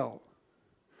the well.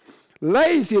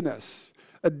 Laziness,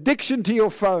 addiction to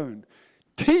your phone,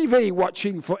 TV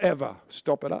watching forever,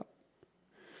 stop it up.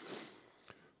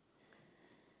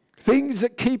 Things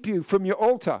that keep you from your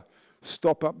altar,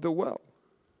 stop up the well.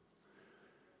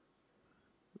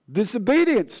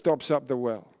 Disobedience stops up the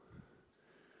well.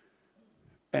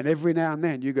 And every now and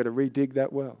then you've got to redig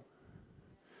that well.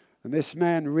 And this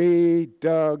man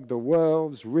redug the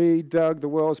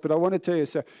wells. But I want to tell you,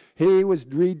 so he was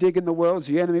redigging the wells.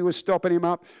 The enemy was stopping him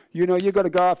up. You know, you've got to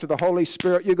go after the Holy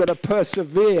Spirit. You've got to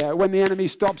persevere. When the enemy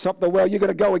stops up the well, you've got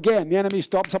to go again. The enemy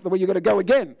stops up the well, you've got to go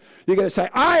again. You've got to say,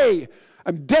 I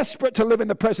am desperate to live in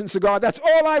the presence of God. That's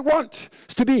all I want,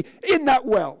 is to be in that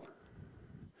well.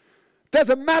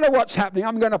 Doesn't matter what's happening.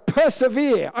 I'm going to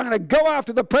persevere. I'm going to go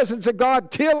after the presence of God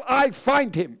till I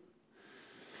find him.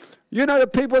 You know, the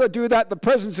people that do that, the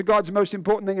presence of God's the most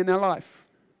important thing in their life.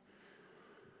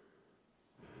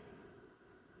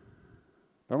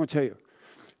 I want to tell you,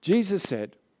 Jesus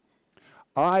said,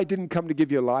 I didn't come to give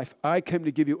you life, I came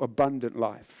to give you abundant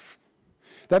life.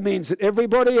 That means that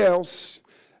everybody else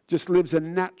just lives a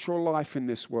natural life in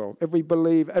this world. Every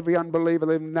unbeliever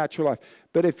lives a natural life.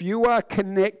 But if you are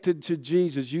connected to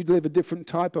Jesus, you live a different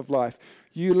type of life.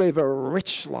 You live a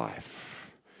rich life.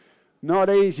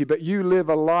 Not easy, but you live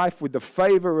a life with the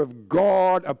favor of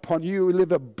God upon you. You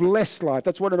live a blessed life.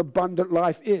 That's what an abundant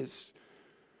life is.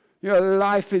 You know,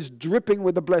 life is dripping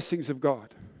with the blessings of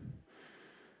God.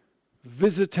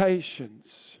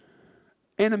 Visitations,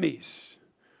 enemies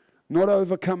not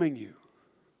overcoming you.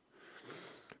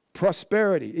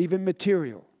 Prosperity, even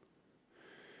material.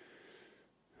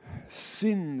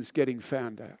 Sins getting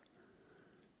found out.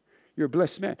 You're a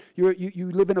blessed man.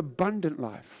 You live an abundant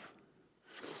life.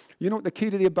 You know what the key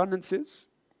to the abundance is?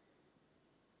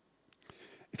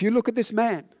 If you look at this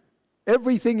man,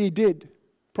 everything he did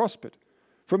prospered.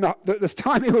 From the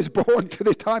time he was born to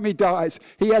the time he dies,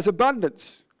 he has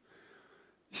abundance.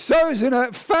 He sows in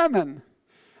a famine,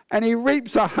 and he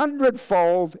reaps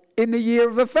 100-fold in the year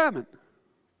of a famine.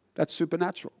 That's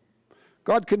supernatural.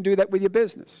 God can do that with your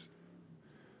business.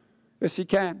 Yes, he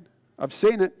can. I've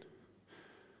seen it.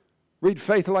 Read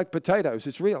Faith Like Potatoes.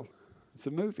 It's real. It's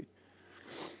a movie.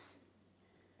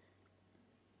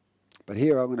 But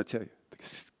here I'm going to tell you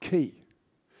the key.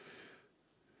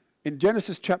 In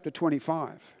Genesis chapter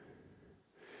 25,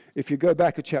 if you go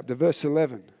back a chapter, verse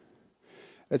 11,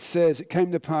 it says, it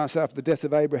came to pass after the death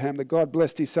of Abraham that God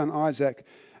blessed his son Isaac,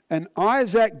 and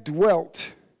Isaac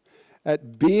dwelt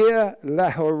at Beer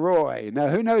Lahairoi. Now,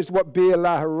 who knows what Beer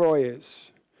Lahairoi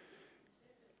is?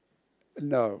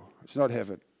 No, it's not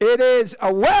heaven. It is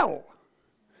a well.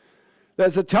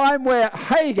 There's a time where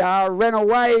Hagar ran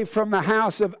away from the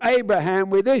house of Abraham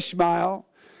with Ishmael,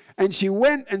 and she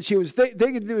went and she was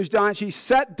thinking he was dying. She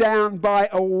sat down by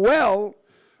a well.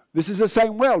 This is the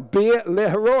same well, Beer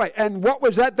Lahairoi. And what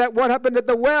was that? What happened at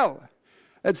the well?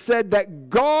 It said that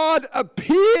God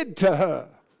appeared to her.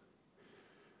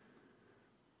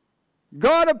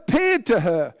 God appeared to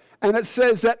her. And it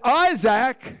says that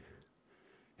Isaac,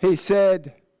 he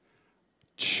said,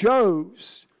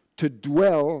 chose to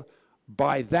dwell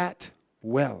by that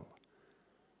well.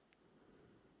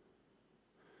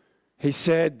 He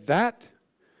said, that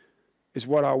is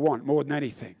what I want more than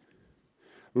anything.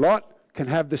 Lot can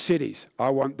have the cities. I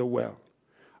want the well.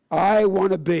 I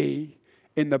want to be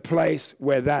in the place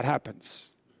where that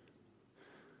happens.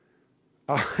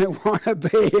 I want to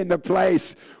be in the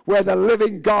place where the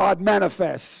living God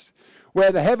manifests,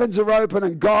 where the heavens are open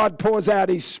and God pours out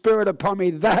his Spirit upon me.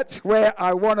 That's where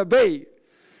I want to be.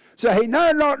 So he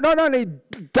not only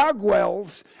dug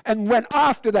wells and went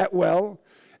after that well,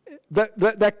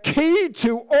 the key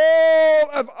to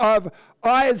all of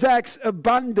Isaac's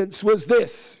abundance was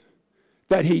this,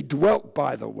 that he dwelt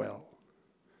by the well.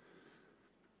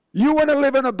 You want to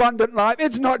live an abundant life?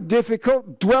 It's not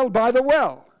difficult. Dwell by the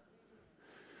well.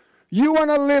 You want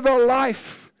to live a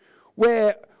life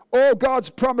where all God's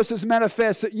promises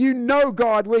manifest, that you know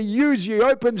God will use you,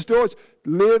 opens doors,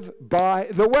 live by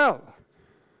the well.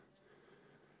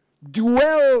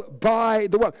 Dwell by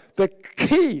the well. The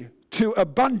key to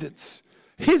abundance,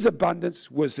 his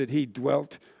abundance, was that he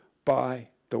dwelt by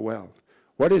the well.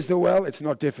 What is the well? It's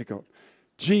not difficult.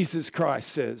 Jesus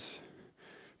Christ says,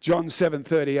 John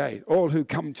 7:38, all who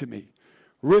come to me,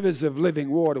 rivers of living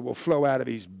water will flow out of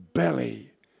his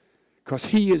belly, because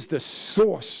he is the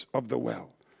source of the well.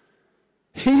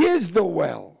 He is the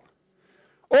well.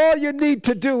 All you need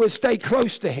to do is stay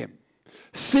close to him.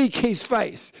 Seek his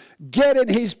face. Get in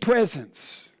his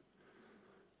presence.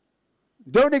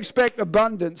 Don't expect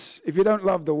abundance if you don't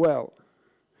love the well.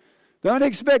 Don't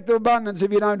expect abundance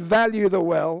if you don't value the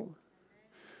well.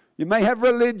 You may have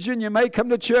religion, you may come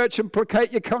to church and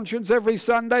placate your conscience every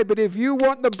Sunday, but if you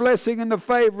want the blessing and the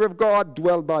favor of God,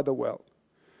 dwell by the well.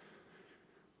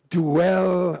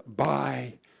 Dwell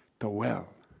by the well.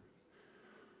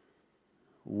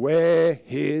 Where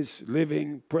his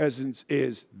living presence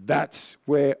is, that's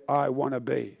where I want to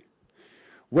be.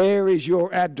 Where is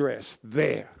your address?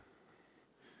 There.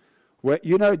 Where,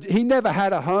 you know, he never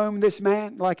had a home, this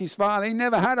man, like his father. He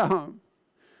never had a home.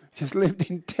 He just lived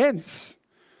in tents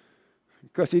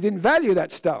because he didn't value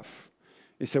that stuff.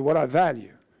 He said, what I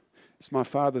value is my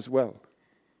father's well.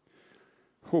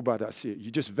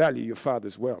 You just value your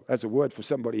father's well. That's a word for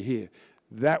somebody here.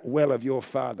 That well of your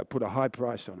father, put a high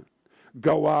price on it.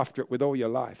 Go after it with all your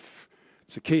life.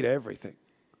 It's the key to everything.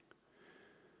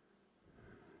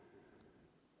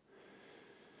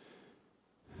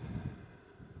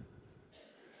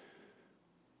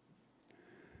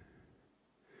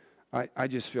 I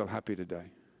just feel happy today.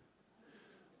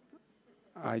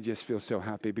 I just feel so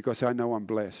happy because I know I'm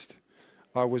blessed.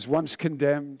 I was once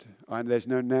condemned, and there's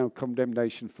no now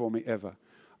condemnation for me ever.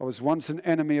 I was once an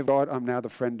enemy of God, I'm now the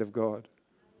friend of God.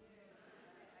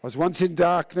 I was once in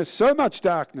darkness, so much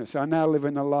darkness, I now live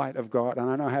in the light of God, and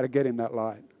I know how to get in that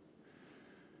light.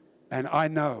 And I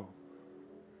know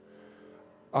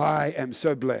I am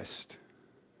so blessed.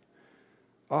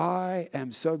 I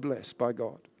am so blessed by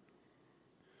God.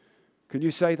 Can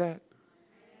you say that?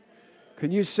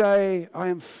 Can you say, I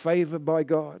am favored by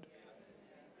God?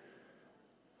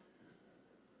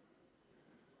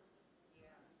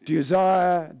 Do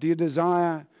you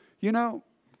desire, you know,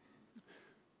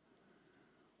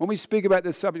 when we speak about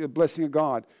this subject of blessing of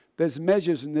God, there's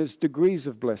measures and there's degrees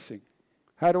of blessing.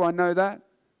 How do I know that?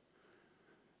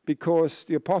 Because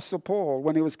the Apostle Paul,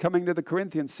 when he was coming to the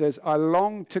Corinthians, says, I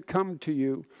long to come to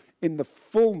you in the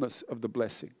fullness of the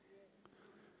blessing.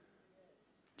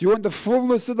 Do you want the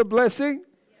fullness of the blessing?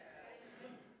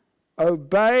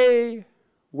 Obey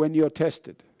when you're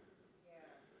tested.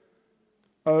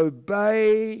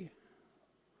 Obey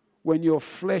when your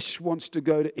flesh wants to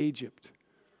go to Egypt.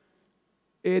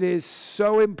 It is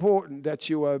so important that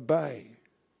you obey.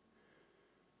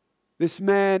 This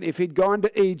man, if he'd gone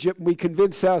to Egypt, and we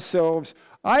convince ourselves,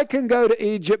 I can go to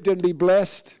Egypt and be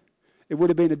blessed, it would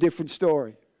have been a different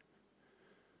story.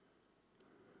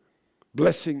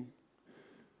 Blessing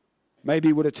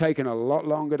maybe would have taken a lot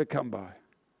longer to come by.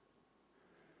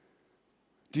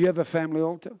 Do you have a family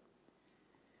altar?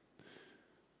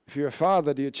 If you're a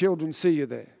father, do your children see you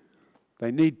there?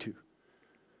 They need to.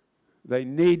 They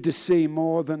need to see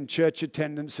more than church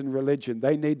attendance and religion.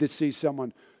 They need to see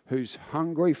someone who's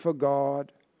hungry for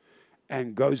God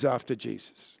and goes after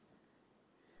Jesus.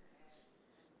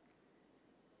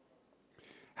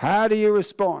 How do you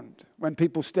respond when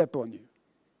people step on you?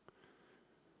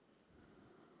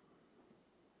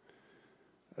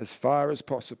 As far as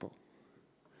possible,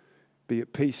 be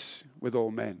at peace with all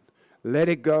men. Let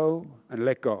it go and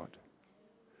let God.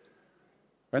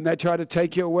 When they try to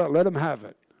take your well, let them have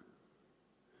it.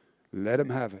 Let them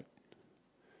have it.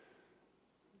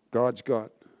 God's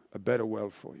got a better well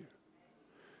for you.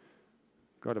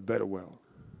 Got a better well.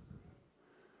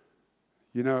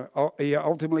 You know, he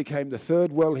ultimately came, the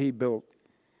third well he built.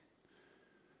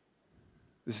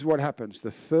 This is what happens.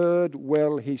 The third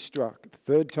well he struck, the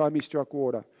third time he struck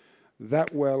water,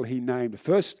 that well he named.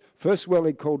 First well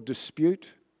he called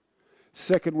dispute.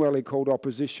 Second well he called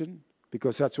opposition,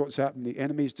 because that's what's happened. The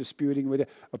enemy's disputing with you,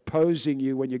 opposing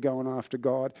you when you're going after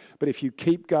God. But if you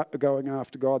keep going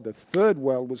after God, the third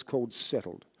well was called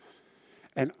settled.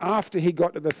 And after he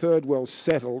got to the third well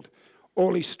settled,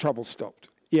 all his trouble stopped.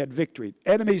 He had victory.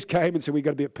 Enemies came and said, we've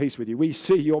got to be at peace with you. We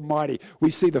see you're mighty. We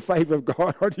see the favor of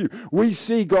God on you. We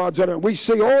see God's on it. We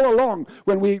see all along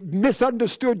when we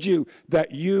misunderstood you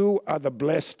that you are the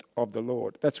blessed of the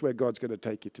Lord. That's where God's going to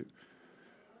take you to.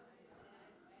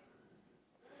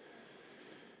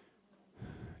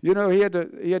 You know, he had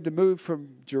to move from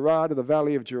Gerar to the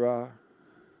valley of Gerar.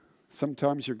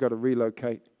 Sometimes you've got to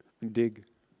relocate and dig.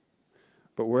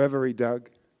 But wherever he dug,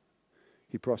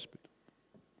 he prospered.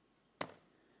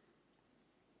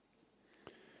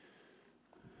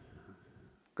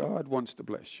 God wants to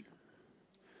bless you.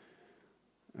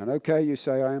 And okay, you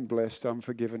say, I am blessed, I'm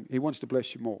forgiven. He wants to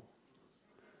bless you more.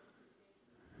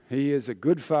 He is a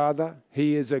good father.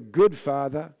 He is a good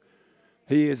father.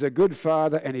 He is a good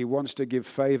father, and he wants to give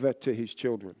favor to his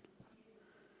children.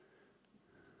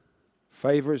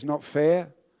 Favor is not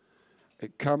fair.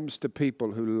 It comes to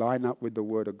people who line up with the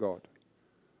Word of God.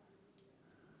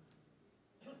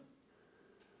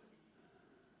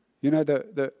 You know,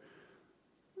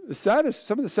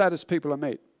 some of the saddest people I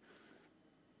meet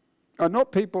are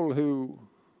not people who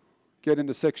get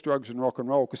into sex, drugs, and rock and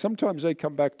roll, because sometimes they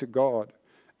come back to God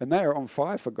and they are on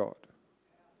fire for God.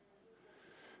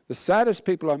 The saddest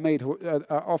people I meet are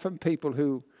often people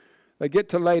who they get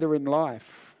to later in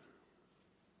life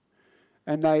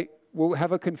and they will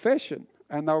have a confession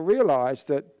and they'll realize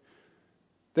that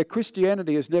their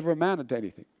Christianity has never amounted to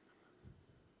anything.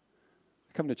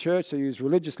 They come to church, they use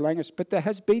religious language, but there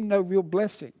has been no real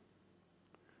blessing.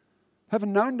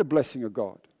 Haven't known the blessing of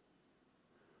God.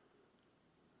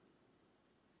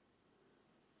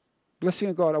 Blessing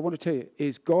of God, I want to tell you,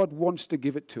 is God wants to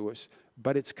give it to us,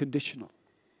 but it's conditional.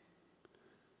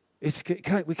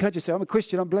 We can't just say, I'm a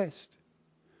Christian, I'm blessed.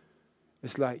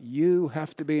 It's like you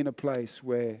have to be in a place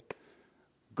where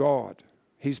God,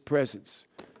 His presence,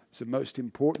 is the most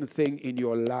important thing in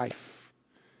your life.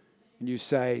 And you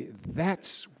say,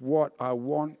 that's what I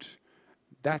want.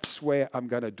 That's where I'm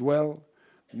going to dwell.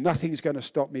 Nothing's going to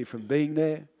stop me from being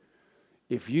there.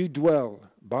 If you dwell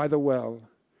by the well,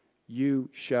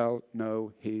 you shall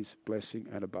know His blessing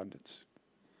and abundance.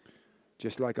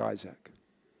 Just like Isaac.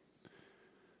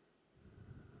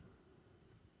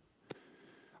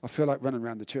 I feel like running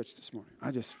around the church this morning. I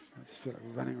just feel like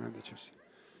running around the church.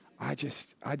 I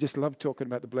just love talking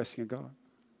about the blessing of God.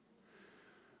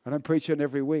 I don't preach it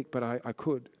every week, but I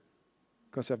could,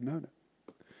 because I've known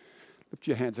it. Lift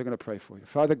your hands. I'm going to pray for you.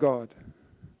 Father God,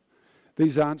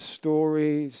 these aren't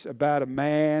stories about a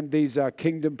man. These are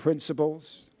kingdom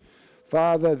principles.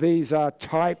 Father, these are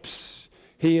types.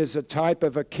 He is a type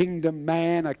of a kingdom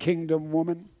man, a kingdom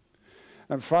woman.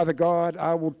 And Father God,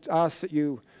 I will ask that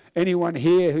you, anyone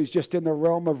here who's just in the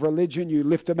realm of religion, you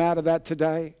lift them out of that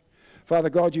today. Father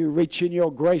God, you reach in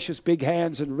your gracious big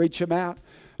hands and reach them out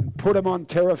and put them on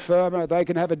terra firma. They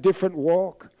can have a different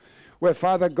walk where,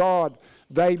 Father God,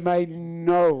 they may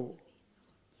know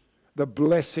the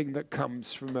blessing that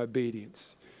comes from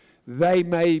obedience. They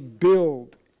may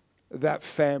build that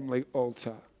family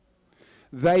altar.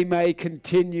 They may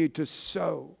continue to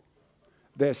sow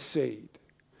their seed.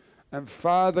 And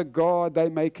Father God, they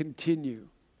may continue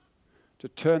to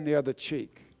turn the other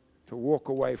cheek, to walk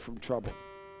away from trouble.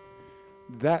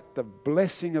 That the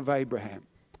blessing of Abraham,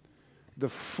 the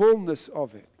fullness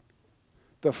of it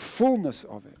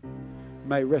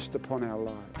may rest upon our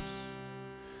lives.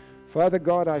 Father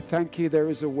God, I thank you there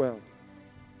is a well.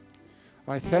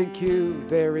 I thank you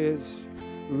there is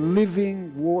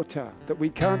living water that we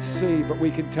can't see but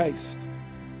we can taste.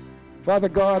 Father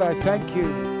God, I thank you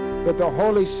that the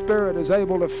Holy Spirit is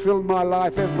able to fill my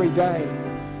life every day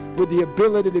with the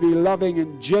ability to be loving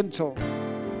and gentle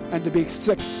and to be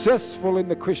successful in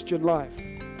the Christian life.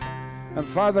 And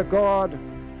Father God,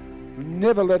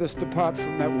 never let us depart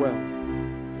from that well.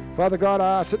 Father God,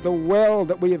 I ask that the well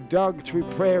that we have dug through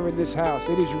prayer in this house,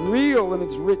 it is real and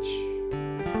it's rich.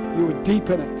 You would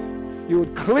deepen it. You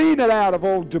would clean it out of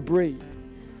all debris.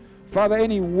 Father,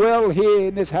 any well here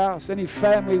in this house, any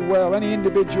family well, any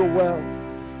individual well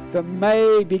that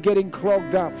may be getting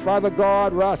clogged up, Father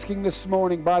God, we're asking this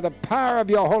morning by the power of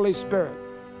your Holy Spirit,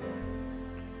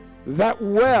 that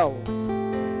well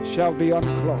shall be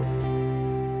unclogged.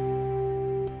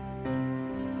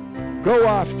 Go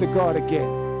after God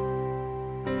again.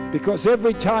 Because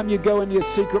every time you go in your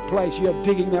secret place, you're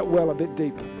digging that well a bit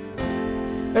deeper.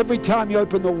 Every time you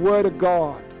open the Word of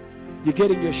God, you're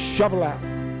getting your shovel out.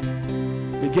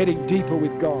 You're getting deeper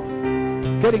with God.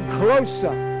 Getting closer.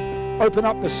 Open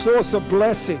up the source of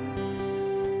blessing.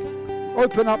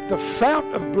 Open up the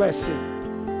fount of blessing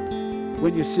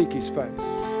when you seek His face.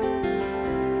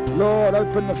 Lord,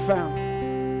 open the fount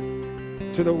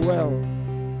to the well,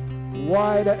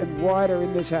 wider and wider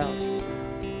in this house.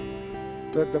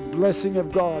 Let the blessing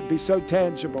of God be so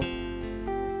tangible.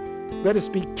 Let us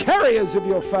be carriers of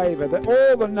your favor, that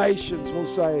all the nations will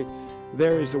say,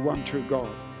 there is the one true God.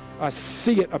 I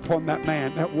see it upon that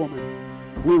man, that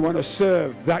woman. We want to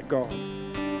serve that God.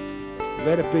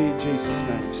 Let it be in Jesus'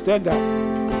 name. Stand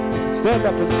up. Stand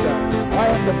up and say, I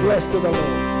am the blessed of the Lord.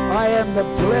 I am the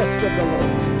blessed of the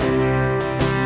Lord.